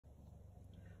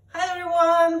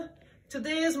everyone!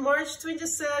 Today is March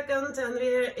 22nd and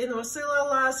we're in Wasilla,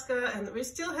 Alaska, and we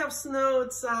still have snow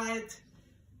outside.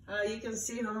 You can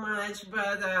see how much,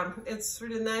 but it's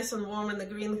really nice and warm in the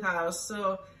greenhouse.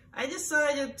 So I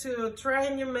decided to try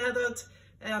a new method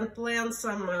and plant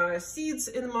some seeds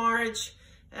in March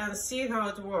and see how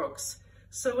it works.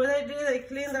 So what I did, I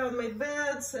cleaned out my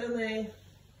beds and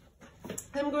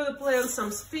I'm going to plant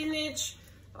some spinach,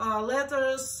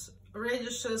 lettuce,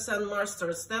 radishes and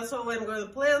mustards. That's all I'm going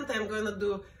to plant. I'm going to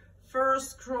do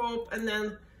first crop, and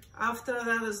then after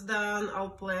that is done, I'll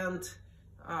plant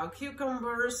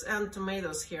cucumbers and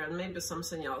tomatoes here, and maybe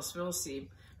something else. We'll see.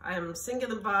 I'm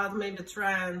thinking about maybe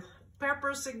trying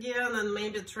peppers again and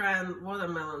maybe trying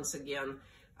watermelons again.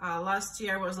 Last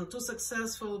year I wasn't too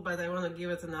successful, but I want to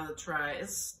give it another try.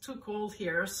 It's too cold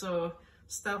here, so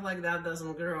stuff like that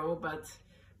doesn't grow, but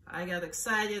I got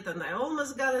excited and I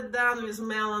almost got it done with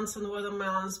melons and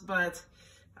watermelons, but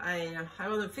I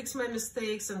want to fix my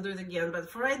mistakes and do it again. But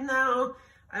for right now,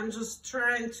 I'm just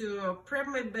trying to prep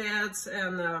my beds,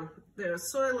 and the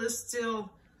soil is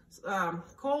still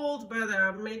cold,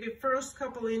 but maybe first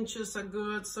couple inches are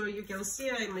good. So you can see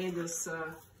I made this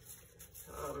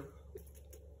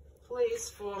place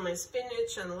for my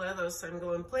spinach and lettuce. I'm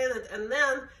going to plant it, and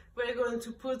then we're going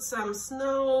to put some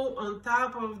snow on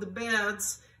top of the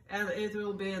beds, and it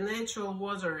will be a natural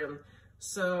watering.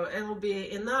 So it will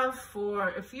be enough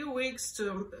for a few weeks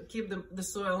to keep the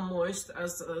soil moist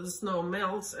as the snow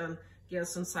melts and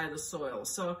gets inside the soil.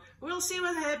 So we'll see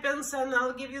what happens, and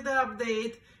I'll give you the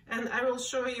update, and I will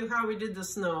show you how we did the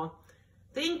snow.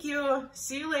 Thank you.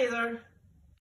 See you later.